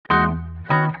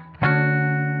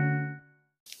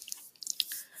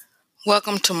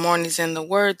Welcome to Mornings in the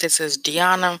Word. This is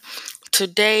Deanna.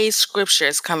 Today's scripture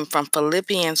is coming from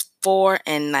Philippians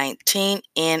 4:19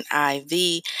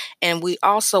 NIV, and we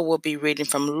also will be reading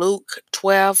from Luke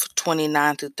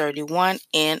 12:29 through 31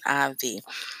 NIV.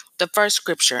 The first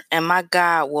scripture, and my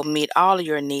God will meet all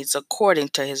your needs according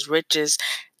to his riches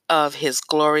of his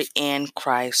glory in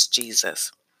Christ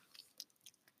Jesus.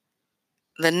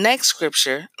 The next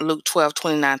scripture, Luke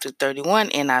 12:29 through 31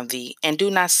 NIV, and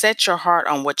do not set your heart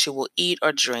on what you will eat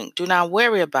or drink. Do not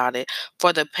worry about it,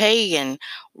 for the pagan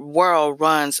world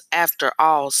runs after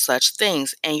all such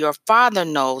things, and your Father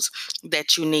knows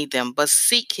that you need them. But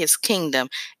seek his kingdom,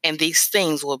 and these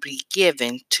things will be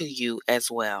given to you as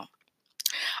well.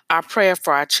 Our prayer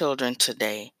for our children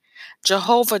today.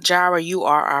 Jehovah Jireh, you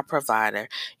are our provider.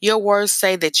 Your words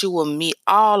say that you will meet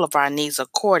all of our needs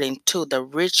according to the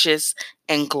riches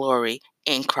and glory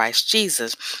in Christ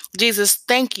Jesus. Jesus,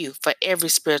 thank you for every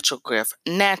spiritual gift,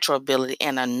 natural ability,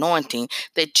 and anointing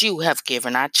that you have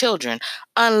given our children.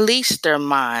 Unleash their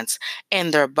minds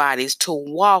and their bodies to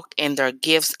walk in their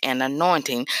gifts and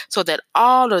anointing so that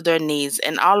all of their needs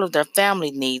and all of their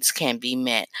family needs can be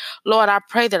met. Lord, I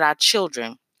pray that our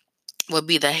children will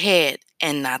be the head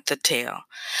and not the tail,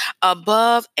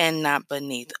 above and not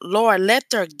beneath. Lord, let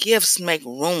their gifts make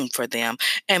room for them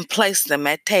and place them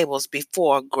at tables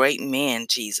before great men,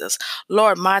 Jesus.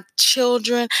 Lord, my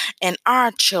children and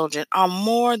our children are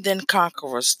more than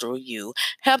conquerors through you.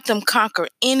 Help them conquer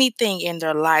anything in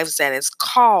their lives that is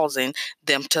causing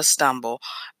them to stumble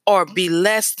or be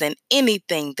less than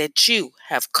anything that you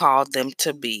have called them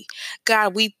to be.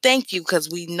 God, we thank you because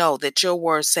we know that your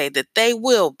words say that they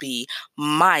will be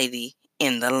mighty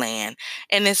in the land.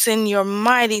 And it's in your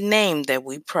mighty name that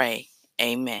we pray.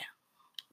 Amen.